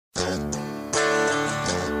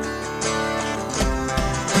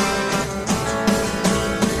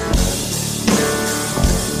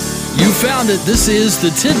found it. This is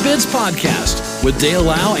the Tidbits Podcast with Dale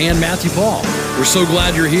Lau and Matthew Paul. We're so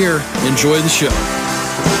glad you're here. Enjoy the show.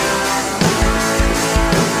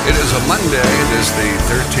 It is a Monday. It is the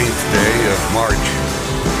 13th day of March,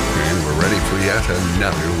 and we're ready for yet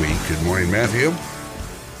another week. Good morning, Matthew.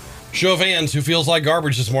 Show of hands. Who feels like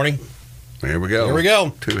garbage this morning? Here we go. Here we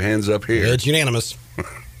go. 2 hands up here. It's unanimous.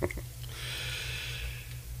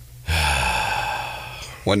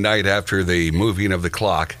 One night after the moving of the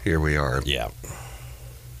clock, here we are. Yeah.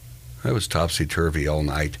 I was topsy-turvy all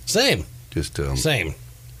night. Same. Just Same.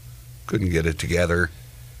 couldn't get it together.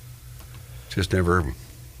 Just never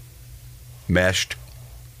meshed.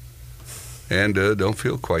 And don't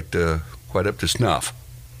feel quite up to snuff,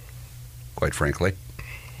 quite frankly.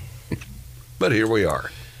 But here we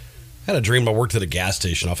are. I had a dream I worked at a gas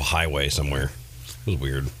station off a highway somewhere. It was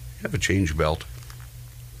weird. You have a change belt.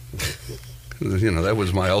 You know, that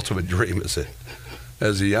was my ultimate dream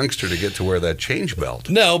as a youngster, to get to wear that change belt.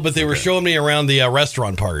 No, but they were showing me around the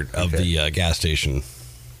restaurant part of the gas station.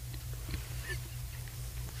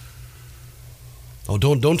 Oh,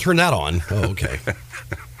 don't turn that on. Oh, okay.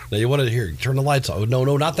 Now you wanted to hear, turn the lights on. Oh,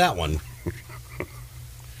 no, not that one.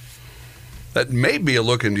 That may be a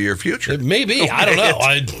look into your future. It may be. I don't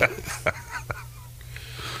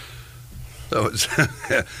know.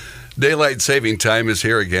 Daylight saving time is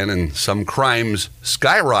here again, and some crimes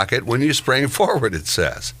skyrocket when you spring forward, it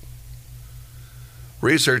says.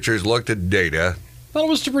 Researchers looked at data. I thought it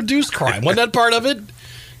was to reduce crime. Wasn't that part of it?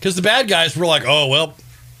 Because the bad guys were like, oh, well,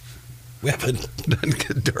 we haven't. Doesn't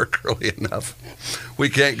get dark early enough. We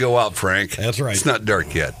can't go out, Frank. That's right. It's not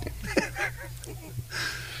dark yet.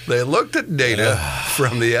 They looked at data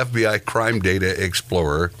from the FBI Crime Data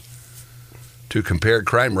Explorer to compare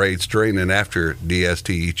crime rates during and after DST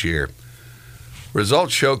each year.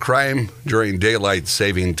 Results show crime during daylight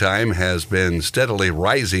saving time has been steadily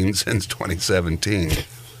rising since 2017.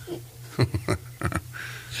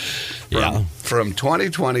 From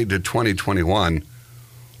 2020 to 2021,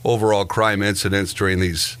 overall crime incidents during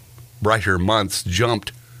these brighter months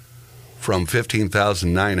jumped from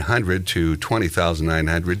 15,900 to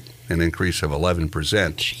 20,900, an increase of 11%.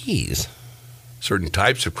 Jeez. Certain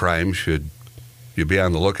types of crime should you be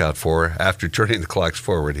on the lookout for after turning the clocks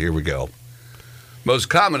forward. Here we go. Most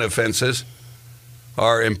common offenses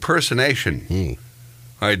are impersonation,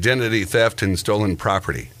 identity theft, and stolen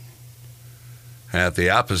property. At the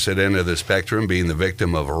opposite end of the spectrum, being the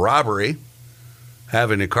victim of a robbery,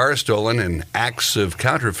 having a car stolen, and acts of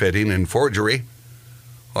counterfeiting and forgery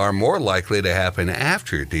are more likely to happen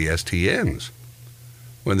after DST ends,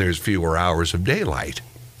 when there's fewer hours of daylight.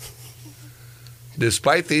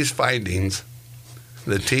 Despite these findings,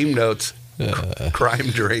 the team notes crime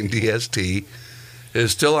during DST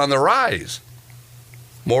is still on the rise.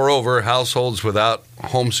 Moreover, households without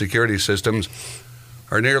home security systems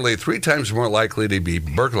are nearly 3 times more likely to be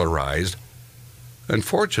burglarized.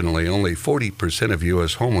 Unfortunately, only 40% of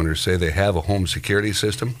U.S. homeowners say they have a home security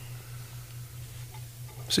system.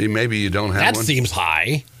 See, maybe you don't have one. That seems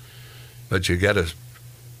high. But you got to,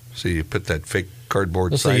 see, you put that fake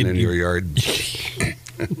cardboard sign in your yard.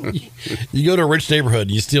 You go to a rich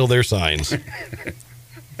neighborhood, you steal their signs.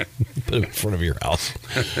 Put them in front of your house.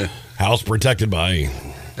 House protected by.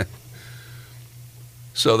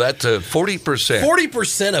 So that's 40%.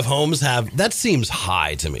 40% of homes have, that seems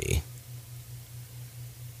high to me.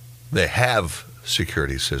 They have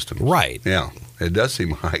security systems. Right. Yeah, it does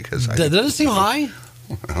seem high. Does it seem high?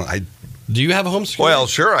 Well, do you have a home security? Well,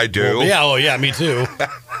 sure I do. Well, yeah, me too.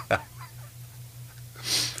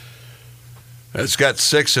 It's got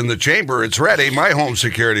 6 in the chamber. It's ready. My home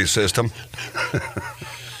security system.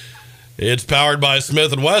 It's powered by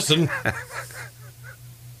Smith & Wesson.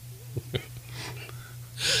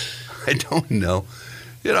 I don't know.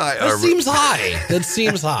 You know, That seems high. That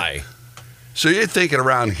seems high. So you're thinking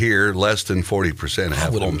around here, less than 40% have I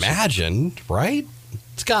would home imagine, right?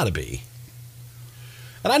 It's got to be.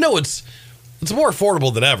 And I know it's more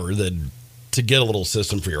affordable than ever to get a little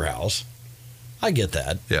system for your house. I get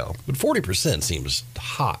that. Yeah. But 40% seems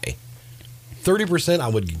high. 30% I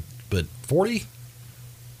would, but 40?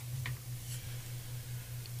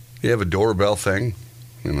 You have a doorbell thing,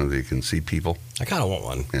 you know, that you can see people. I kind of want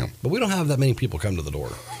one. Yeah. But we don't have that many people come to the door.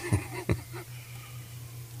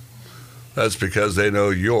 That's because they know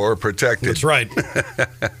you're protected. That's right.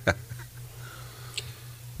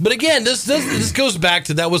 But again, this goes back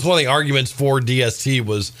to, that was one of the arguments for DST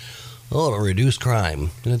was, it'll reduce crime.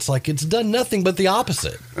 And it's like, it's done nothing but the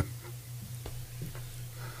opposite.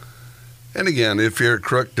 And again, if you're a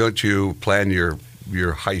crook, don't you plan your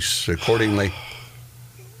heists accordingly?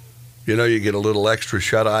 You know, you get a little extra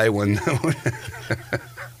shut-eye when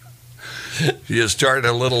You start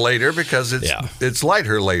a little later because it's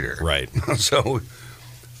lighter later. Right. So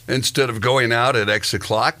instead of going out at X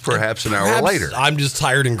o'clock, perhaps an hour later. I'm just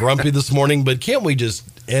tired and grumpy this morning, but can't we just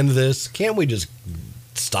end this? Can't we just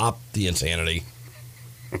stop the insanity?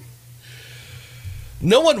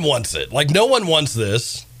 No one wants it. Like, no one wants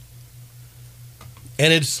this.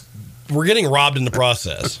 And we're getting robbed in the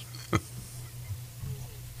process.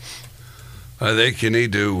 I think you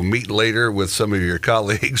need to meet later with some of your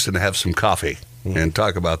colleagues and have some coffee and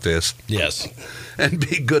talk about this. Yes. And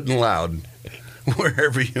be good and loud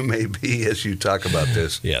wherever you may be as you talk about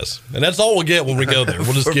this. Yes. And that's all we'll get when we go there.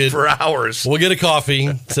 We'll just get for hours. We'll get a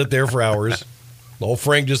coffee, sit there for hours. Old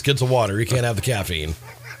Frank just gets a water. He can't have the caffeine.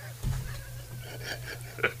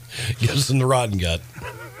 Gives him the rotten gut.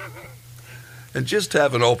 And just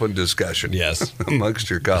have an open discussion. Yes.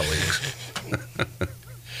 Amongst your colleagues.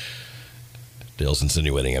 Dale's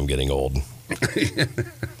insinuating I'm getting old.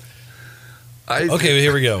 Okay,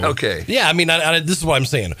 here we go. Okay. Yeah, I mean, this is what I'm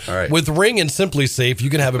saying. All right. With Ring and Simply Safe, you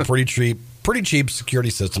can have a pretty cheap security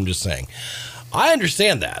system, just saying. I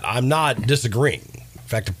understand that. I'm not disagreeing. In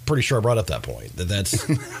fact, I'm pretty sure I brought up that point.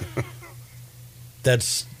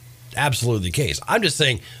 That's absolutely the case. I'm just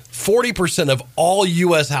saying 40% of all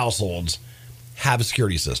U.S. households have a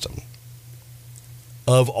security system.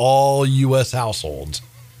 Of all U.S. households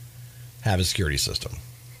have a security system.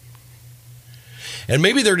 And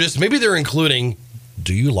maybe they're including,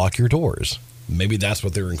 do you lock your doors? Maybe that's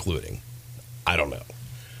what they're including. I don't know.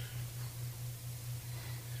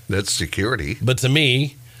 That's security. But to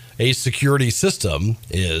me, a security system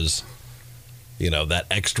is, that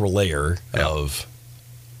extra layer of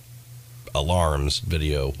alarms,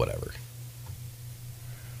 video, whatever.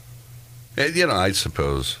 And, I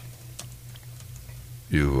suppose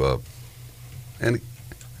you, and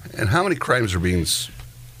how many crimes are being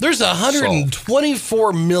There's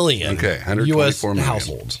 124 million U.S. million.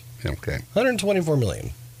 households. Okay. 124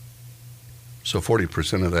 million. So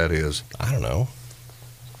 40% of that is? I don't know.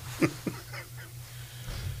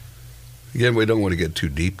 Again, we don't want to get too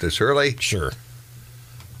deep this early. Sure.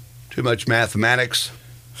 Too much mathematics.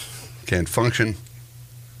 Can't function.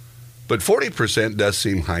 But 40% does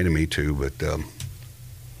seem high to me, too. But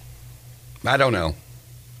I don't know.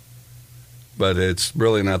 But it's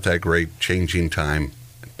really not that great changing time.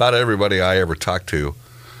 About everybody I ever talked to,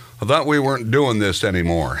 I thought we weren't doing this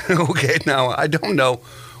anymore. Okay, now I don't know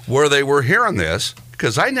where they were hearing this,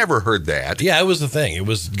 because I never heard that. Yeah, it was the thing. It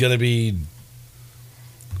was going to be...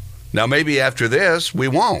 Now, maybe after this, we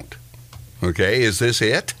won't. Okay, is this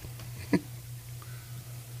it?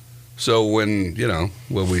 So when,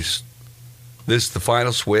 will we... This the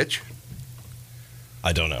final switch?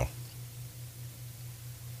 I don't know.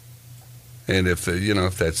 And if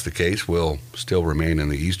that's the case, we'll still remain in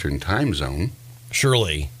the Eastern time zone.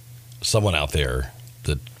 Surely someone out there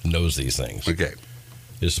that knows these things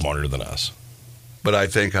is smarter than us. But I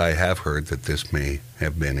think I have heard that this may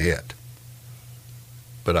have been it.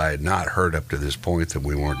 But I had not heard up to this point that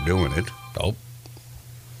we weren't doing it. Oh.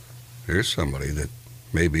 Here's somebody that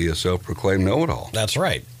may be a self-proclaimed know-it-all. That's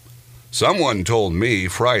right. Someone told me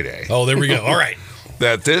Friday. Oh, there we go. All right.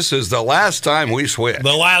 That this is the last time we switch.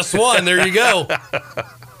 The last one. There you go.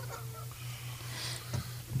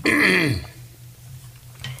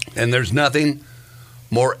 And there's nothing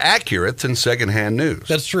more accurate than secondhand news.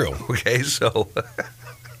 That's true. Okay, so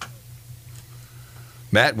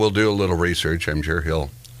Matt will do a little research. I'm sure he'll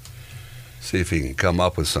see if he can come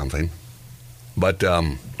up with something. But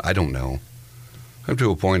I don't know. I'm to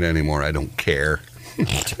a point anymore I don't care.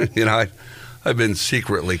 I've been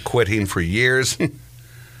secretly quitting for years.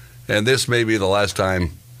 And this may be the last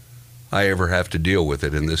time I ever have to deal with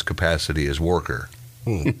it in this capacity as worker.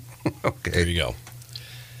 Okay. There you go.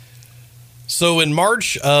 So in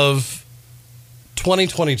March of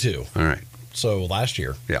 2022. All right. So last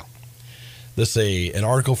year. Yeah. This an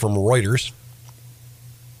article from Reuters.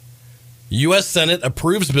 U.S. Senate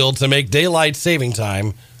approves bill to make daylight saving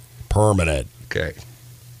time permanent. Okay.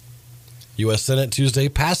 U.S. Senate Tuesday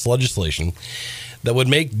passed legislation that would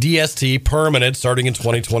make DST permanent starting in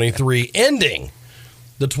 2023, ending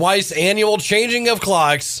the twice annual changing of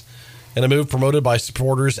clocks, in a move promoted by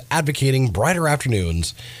supporters advocating brighter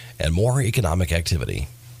afternoons and more economic activity,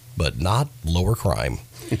 but not lower crime.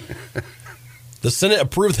 The Senate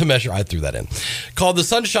approved the measure, I threw that in, called the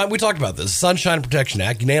Sunshine, we talked about this, Sunshine Protection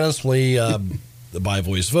Act, unanimously by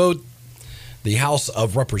voice vote. The House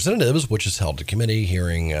of Representatives, which is held to committee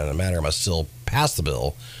hearing in a matter, must still pass the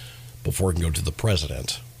bill before it can go to the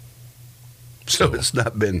president. So it's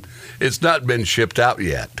not been shipped out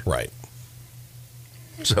yet. Right.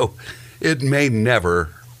 So it may never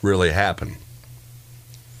really happen.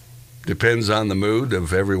 depends on the mood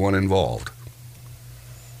of everyone involved.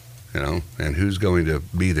 And who's going to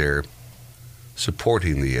be there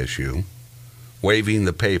supporting the issue, waving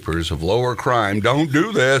the papers of lower crime. Don't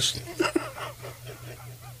do this.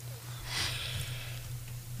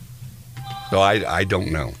 So I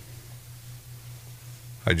don't know.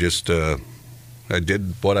 I just I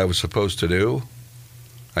did what I was supposed to do.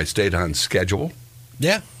 I stayed on schedule.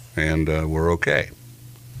 Yeah. And we're okay.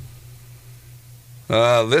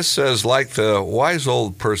 This says, like the wise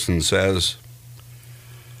old person says,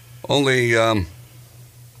 only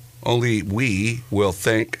we will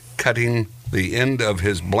think cutting the end of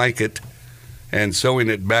his blanket and sewing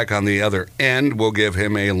it back on the other end will give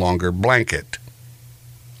him a longer blanket.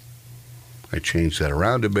 I changed that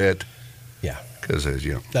around a bit. Yeah. Because,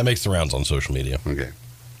 that makes the rounds on social media. Okay.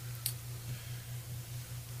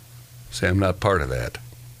 See, I'm not part of that.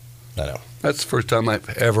 I know. That's the first time I've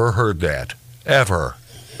ever heard that. Ever.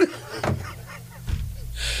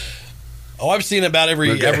 Oh, I've seen about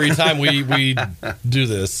every time we do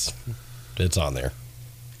this. It's on there.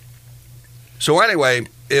 So anyway,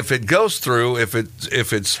 if it goes through, if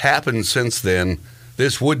it's happened since then,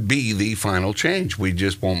 this would be the final change. We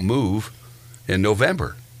just won't move in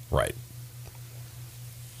November. Right.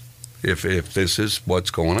 If this is what's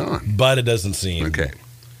going on. But it doesn't seem. Okay.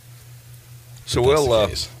 So we'll,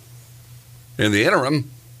 in the interim,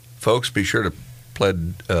 folks, be sure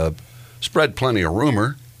to spread plenty of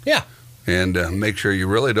rumor. Yeah. And make sure you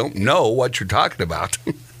really don't know what you're talking about.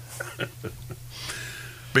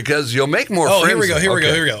 Because you'll make more friends. Here we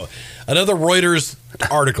go. Another Reuters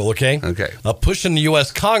article, okay? Okay. A push in the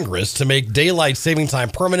U.S. Congress to make daylight saving time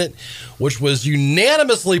permanent, which was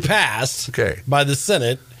unanimously passed by the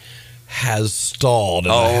Senate, has stalled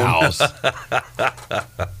in the House.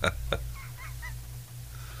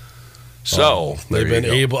 So they've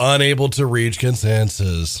been unable to reach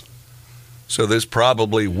consensus. So this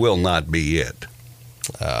probably will not be it.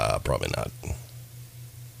 Probably not.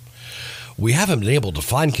 We haven't been able to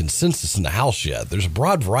find consensus in the House yet. There's a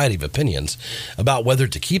broad variety of opinions about whether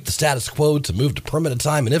to keep the status quo, to move to permanent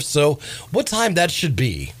time, and if so, what time that should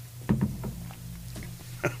be.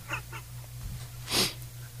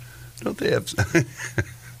 Don't they have...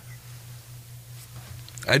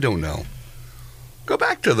 I don't know. Go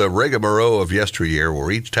back to the rigmarole of yesteryear where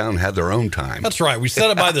each town had their own time. That's right. We set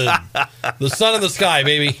it by the sun in the sky,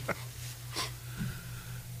 baby.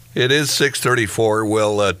 It is 6:34.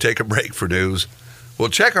 We'll take a break for news. We'll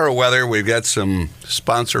check our weather. We've got some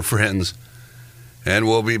sponsor friends. And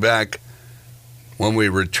we'll be back when we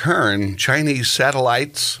return. Chinese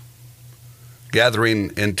satellites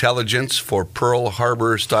gathering intelligence for Pearl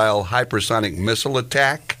Harbor-style hypersonic missile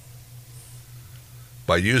attack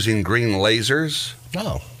by using green lasers.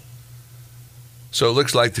 Oh. So it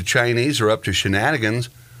looks like the Chinese are up to shenanigans,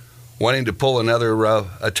 wanting to pull another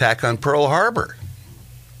attack on Pearl Harbor,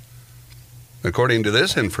 according to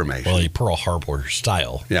this information. Well, a Pearl Harbor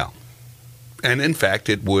style. Yeah. And in fact,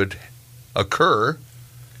 it would occur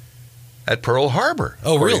at Pearl Harbor.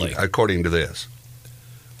 Oh, really? According to this.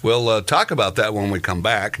 We'll talk about that when we come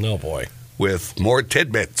back. Oh, boy. With more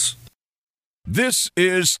tidbits. This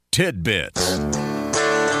is Tidbits.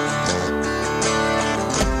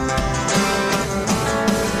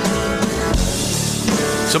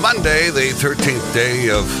 So Monday, the 13th day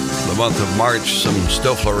of the month of March, some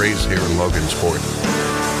snow flurries here in Logansport.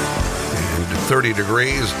 And 30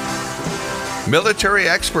 degrees. Military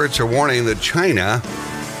experts are warning that China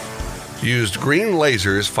used green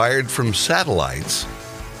lasers fired from satellites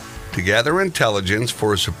to gather intelligence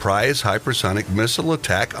for a surprise hypersonic missile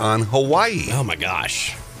attack on Hawaii. Oh, my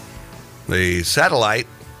gosh. The satellite,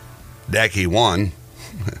 Daki-1,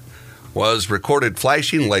 was recorded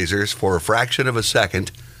flashing lasers for a fraction of a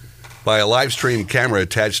second by a live stream camera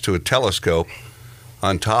attached to a telescope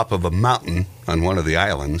on top of a mountain on one of the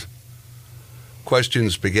islands.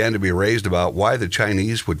 Questions began to be raised about why the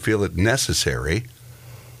Chinese would feel it necessary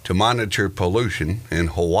to monitor pollution in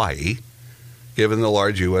Hawaii, given the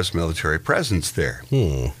large U.S. military presence there.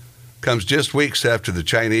 Comes just weeks after the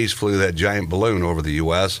Chinese flew that giant balloon over the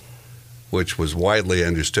U.S., which was widely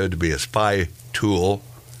understood to be a spy tool,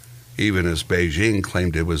 even as Beijing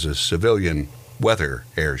claimed it was a civilian weather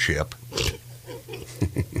airship.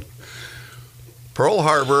 Pearl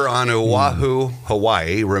Harbor on Oahu,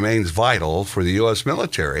 Hawaii, remains vital for the U.S.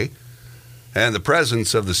 military, and the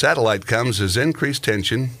presence of the satellite comes as increased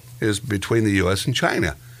tension is between the U.S. and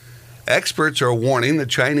China. Experts are warning that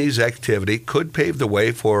Chinese activity could pave the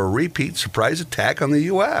way for a repeat surprise attack on the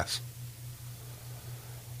U.S.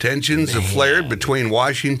 Tensions have flared between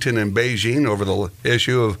Washington and Beijing over the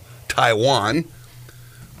issue of Taiwan,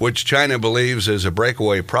 which China believes is a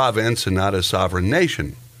breakaway province and not a sovereign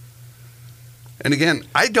nation. And again,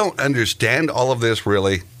 I don't understand all of this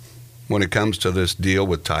really when it comes to this deal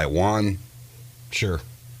with Taiwan. Sure.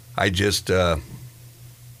 I just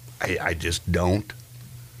don't.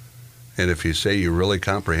 And if you say you really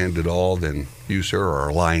comprehend it all, then you, sir,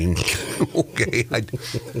 are lying. Okay.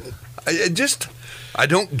 I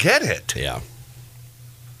don't get it. Yeah.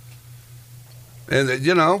 And,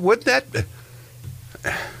 wouldn't that...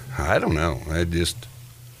 I don't know. I just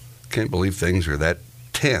can't believe things are that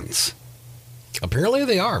tense. Apparently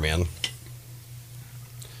they are, man.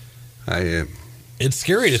 It's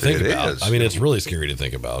scary to think about. Is. I mean, it's really scary to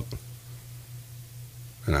think about.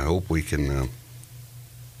 And I hope we can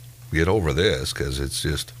get over this, because it's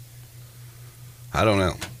just... I don't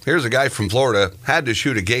know. Here's a guy from Florida, had to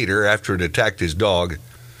shoot a gator after it attacked his dog.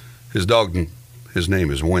 His name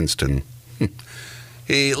is Winston.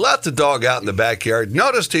 He left the dog out in the backyard,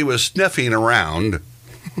 noticed he was sniffing around,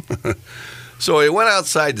 so he went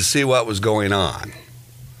outside to see what was going on.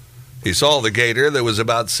 He saw the gator that was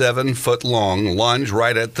about 7 foot long lunge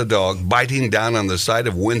right at the dog, biting down on the side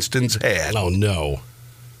of Winston's head. Oh, no.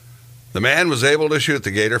 The man was able to shoot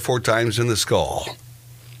the gator 4 times in the skull,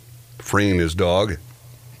 freeing his dog.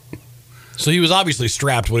 So he was obviously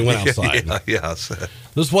strapped when he went outside. Yes.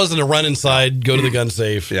 This wasn't a run inside, go to the gun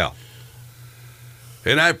safe. Yeah.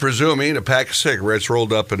 And I'm presuming a pack of cigarettes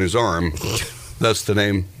rolled up in his arm. Thus the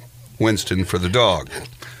name Winston for the dog.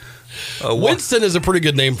 Winston is a pretty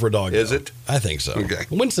good name for a dog. Is though. it? I think so. Okay.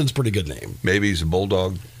 Winston's a pretty good name. Maybe he's a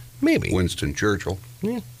bulldog. Maybe. Winston Churchill.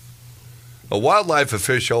 Yeah. A wildlife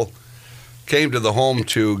official came to the home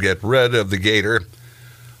to get rid of the gator.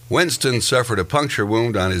 Winston suffered a puncture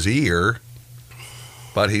wound on his ear,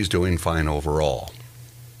 but he's doing fine overall.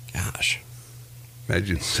 Gosh.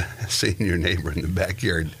 Imagine seeing your neighbor in the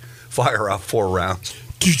backyard fire off 4 rounds.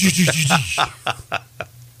 You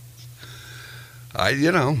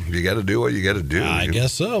got to do what you got to do. I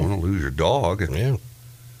guess so. You don't lose your dog. Yeah.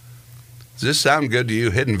 Does this sound good to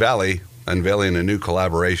you? Hidden Valley unveiling a new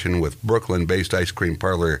collaboration with Brooklyn-based ice cream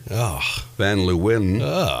parlor Van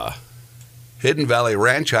Leeuwen. Hidden Valley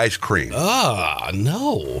Ranch Ice Cream.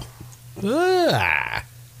 No.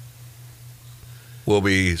 Will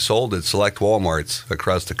be sold at select Walmarts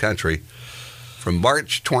across the country from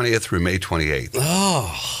March 20th through May 28th.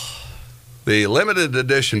 The limited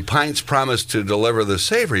edition pints promise to deliver the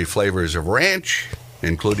savory flavors of ranch,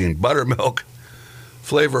 including buttermilk,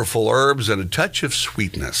 flavorful herbs, and a touch of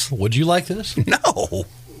sweetness. Would you like this? No.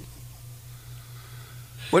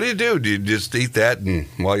 What do? Do you just eat that, and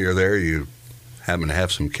while you're there, you happen to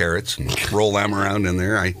have some carrots and roll them around in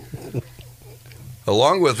there?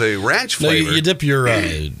 Along with a ranch flavor. No, you dip your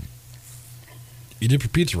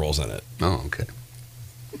pizza rolls in it. Oh, okay.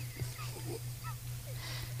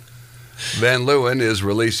 Van Leeuwen is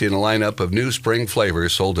releasing a lineup of new spring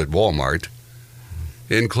flavors sold at Walmart,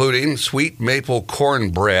 including sweet maple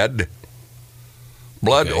cornbread,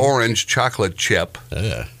 blood orange chocolate chip,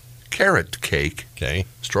 carrot cake,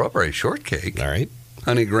 strawberry shortcake, all right,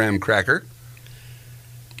 honey graham cracker,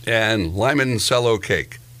 and limoncello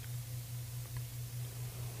cake.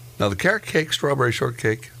 Now, the carrot cake, strawberry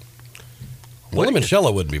shortcake. Well,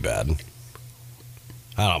 limoncello wouldn't be bad.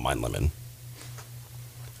 I don't mind lemon.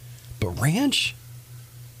 But ranch?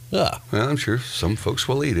 Well, I'm sure some folks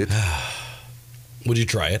will eat it. Would you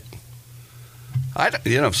try it?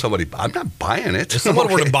 If somebody, I'm not buying it. If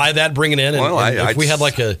someone were to buy that, bring it in, and, if we had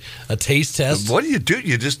like a taste test. What do?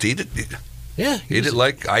 You just eat it? Yeah. Eat it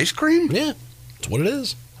like ice cream? Yeah. That's what it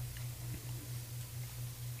is.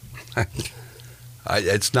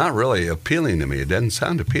 It's not really appealing to me. It doesn't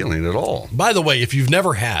sound appealing at all. By the way, if you've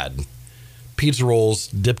never had pizza rolls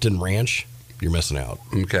dipped in ranch, you're missing out.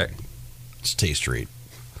 Okay. It's a taste treat.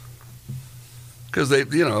 Because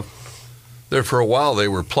there for a while they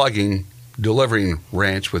were delivering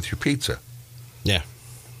ranch with your pizza. Yeah.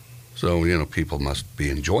 So, people must be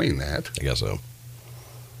enjoying that. I guess so.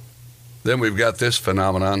 Then we've got this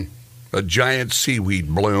phenomenon, a giant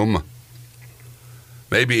seaweed bloom.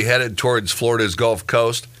 Maybe headed towards Florida's Gulf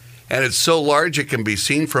Coast, and it's so large it can be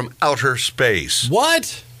seen from outer space.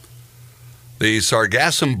 What? The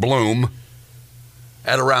Sargassum bloom,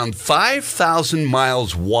 at around 5,000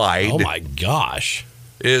 miles wide, oh my gosh,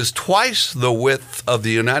 is twice the width of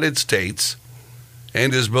the United States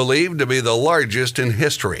and is believed to be the largest in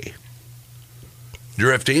history.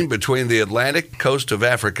 Drifting between the Atlantic coast of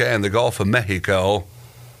Africa and the Gulf of Mexico,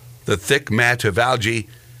 the thick mat of algae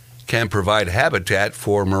can provide habitat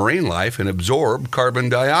for marine life and absorb carbon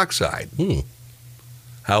dioxide.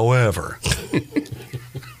 However,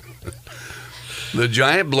 The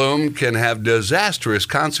giant bloom can have disastrous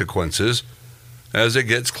consequences as it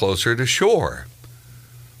gets closer to shore.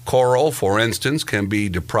 Coral, for instance, can be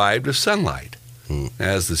deprived of sunlight.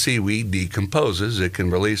 As the seaweed decomposes, it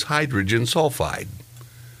can release hydrogen sulfide,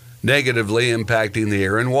 negatively impacting the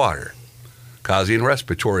air and water, causing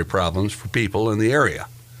respiratory problems for people in the area.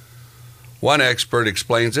 One expert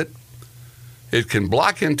explains it. It can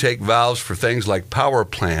block intake valves for things like power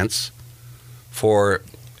plants, for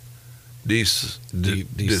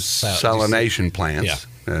desalination plants,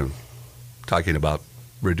 talking about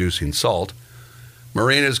reducing salt.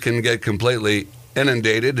 Marinas can get completely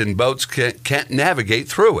inundated and boats can't navigate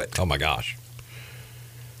through it. Oh, my gosh.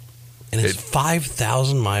 And it's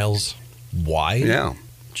 5,000 miles wide? Yeah.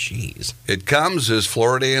 Jeez. It comes as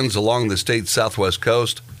Floridians along the state's southwest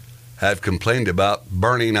coast have complained about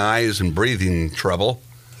burning eyes and breathing trouble.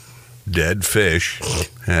 Dead fish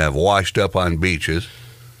have washed up on beaches.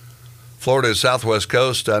 Florida's southwest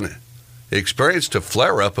coast experienced a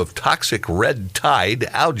flare-up of toxic red tide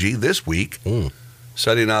algae this week,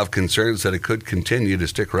 setting off concerns that it could continue to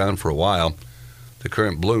stick around for a while. The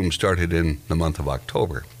current bloom started in the month of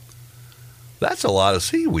October. That's a lot of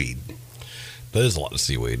seaweed. That is a lot of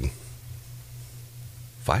seaweed.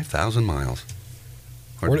 5,000 miles.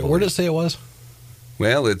 Where did it say it was?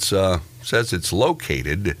 Well, it says it's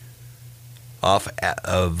located off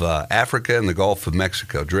of Africa and the Gulf of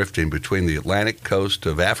Mexico, drifting between the Atlantic coast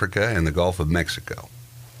of Africa and the Gulf of Mexico.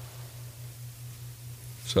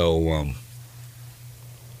 So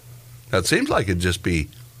that seems like it'd just be,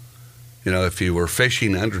 if you were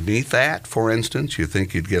fishing underneath that, for instance, you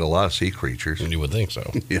think you'd get a lot of sea creatures. You would think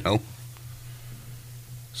so.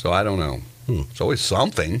 So I don't know. It's always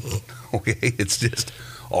something. Okay, it's just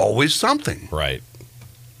always something. Right.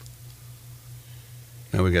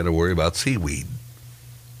 Now we got to worry about seaweed.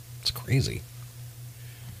 It's crazy.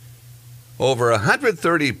 Over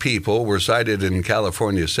 130 people were cited in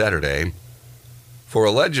California Saturday for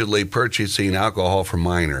allegedly purchasing alcohol from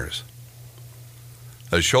minors.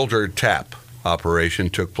 A shoulder tap operation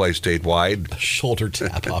took place statewide. A shoulder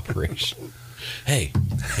tap operation. Hey,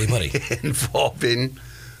 buddy. Involving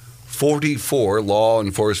 44 law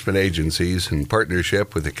enforcement agencies in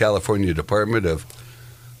partnership with the California Department of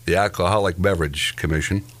the Alcoholic Beverage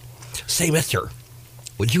Commission. Say, mister,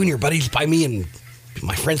 would you and your buddies buy me and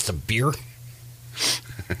my friends some beer?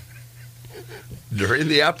 During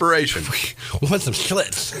the operation, we want some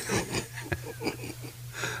Schlitz.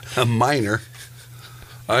 A minor,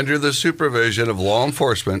 under the supervision of law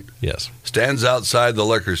enforcement, stands outside the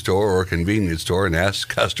liquor store or convenience store and asks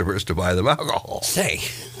customers to buy them alcohol. Say.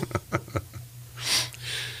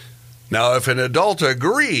 Now, if an adult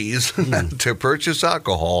agrees to purchase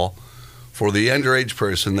alcohol for the underage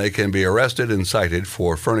person, they can be arrested and cited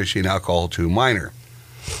for furnishing alcohol to a minor.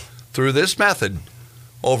 Through this method,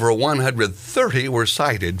 over 130 were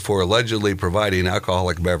cited for allegedly providing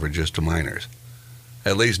alcoholic beverages to minors.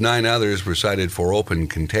 At least 9 others were cited for open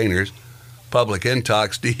containers, public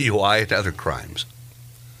intox, DUI, and other crimes.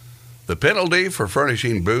 The penalty for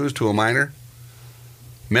furnishing booze to a minor?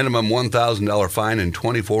 Minimum $1,000 fine and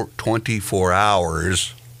 24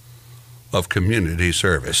 hours of community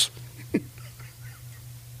service.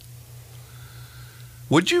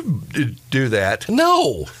 Would you do that?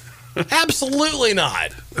 No, absolutely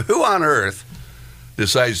not. Who on earth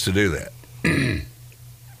decides to do that?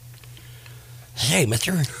 Hey,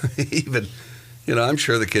 mister. Even, I'm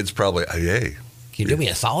sure the kids probably, hey. Can you do me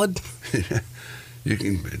a solid? You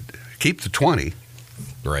can keep the 20.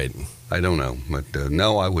 Right. I don't know, but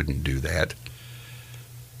no, I wouldn't do that.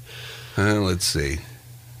 Let's see.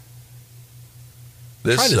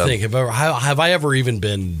 I'm trying to think, have I ever even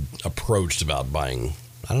been approached about buying?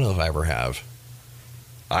 I don't know if I ever have.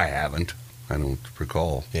 I haven't. I don't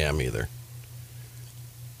recall. Yeah, me either.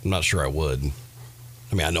 I'm not sure I would.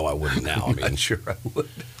 I mean, I know I wouldn't now. I'm not sure I would.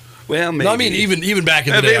 Well, maybe. No, I mean, even back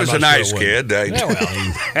in the day, he was a nice kid. Yeah,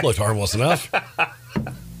 well, he looked harmless enough.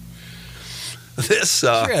 This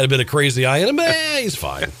had a bit of crazy eye in him, but he's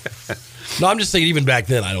fine. No, I'm just saying, even back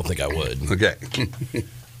then, I don't think I would. Okay.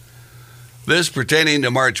 This pertaining to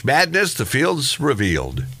March Madness, the fields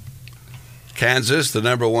revealed. Kansas, the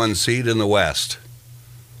number 1 seed in the West.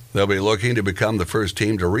 They'll be looking to become the first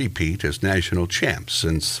team to repeat as national champs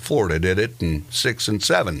since Florida did it in 6 and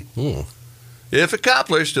 7. If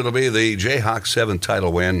accomplished, it'll be the Jayhawks' 7th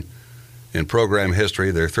title win in program history,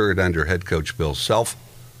 their 3rd under head coach Bill Self.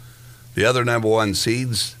 The other number 1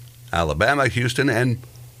 seeds, Alabama, Houston, and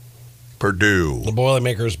Purdue. The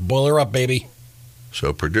Boilermakers, boiler up, baby.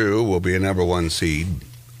 So Purdue will be a number 1 seed.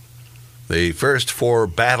 The first 4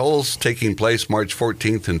 battles taking place March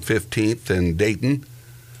 14th and 15th in Dayton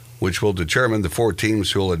which will determine the 4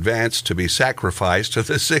 teams who will advance to be sacrificed to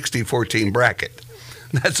the 64-team bracket.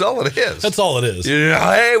 That's all it is. That's all it is.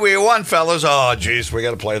 Yeah, hey, we won, fellas. Oh, geez, we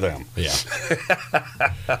got to play them. Yeah.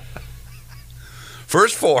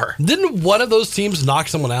 First 4. Didn't one of those teams knock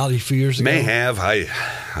someone out a few years ago? May have. I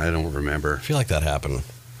don't remember. I feel like that happened.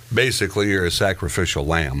 Basically, you're a sacrificial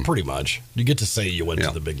lamb. Pretty much. You get to say you went Yeah.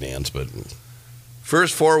 to the big dance, but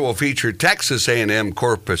First 4 will feature Texas A&M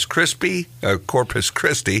Corpus Christi,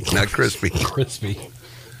 not Crispy. crispy.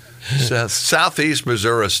 Southeast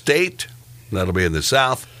Missouri State, that'll be in the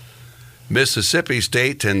south. Mississippi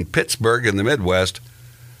State and Pittsburgh in the Midwest.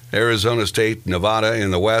 Arizona State, Nevada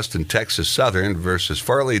in the west, and Texas Southern versus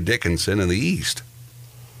Farley Dickinson in the east.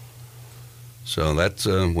 So that's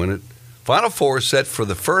when it. Final 4 set for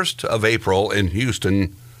the 1st of April in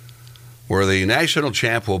Houston, where the national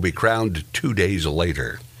champ will be crowned 2 days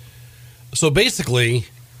later. So basically,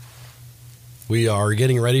 we are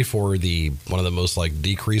getting ready for one of the most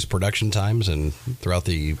decreased production times and throughout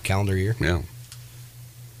the calendar year. Yeah.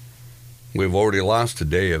 We've already lost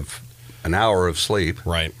an hour of sleep.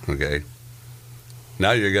 Right. Okay.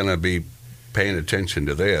 Now you're going to be paying attention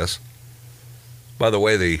to this. By the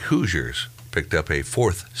way, the Hoosiers picked up a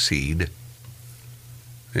 4th seed,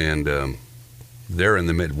 and they're in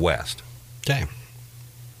the Midwest. Okay.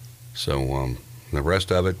 So the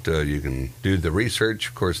rest of it, you can do the research.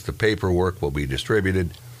 Of course, the paperwork will be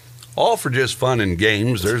distributed. All for just fun and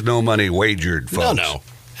games. There's no money wagered, folks. No.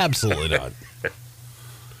 Absolutely not.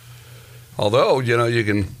 Although, you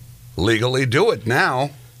can legally do it now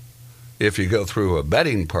if you go through a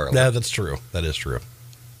betting parlay. Yeah, that's true. That is true.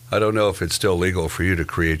 I don't know if it's still legal for you to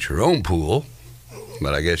create your own pool,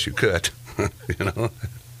 but I guess you could.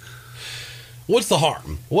 What's the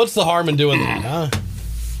harm? What's the harm in doing that, huh?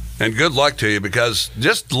 And good luck to you, because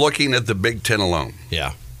just looking at the Big Ten alone,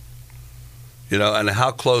 Yeah. and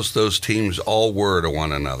how close those teams all were to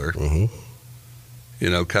one another,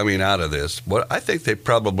 coming out of this, what I think they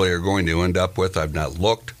probably are going to end up with, I've not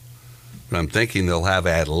looked, but I'm thinking they'll have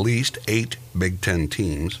at least 8 Big Ten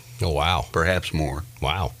teams. Oh, wow. Perhaps more.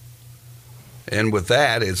 Wow. And with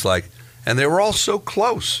that, it's and they were all so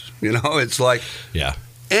close, it's Yeah.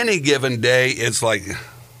 any given day, it's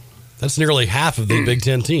That's nearly half of the Big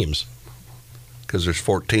Ten teams. because there's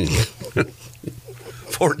 14.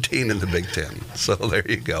 14 in the Big Ten. So there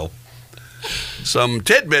you go. Some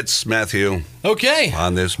tidbits, Matthew, Okay.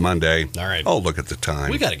 on this Monday. All right. Oh, look at the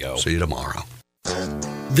time. We gotta go. See you tomorrow.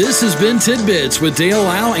 This has been Tidbits with Dale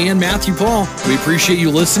Lau and Matthew Paul. We appreciate you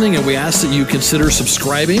listening, and we ask that you consider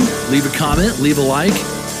subscribing, leave a comment, leave a like,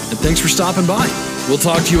 and thanks for stopping by. We'll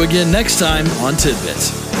talk to you again next time on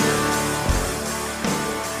Tidbits.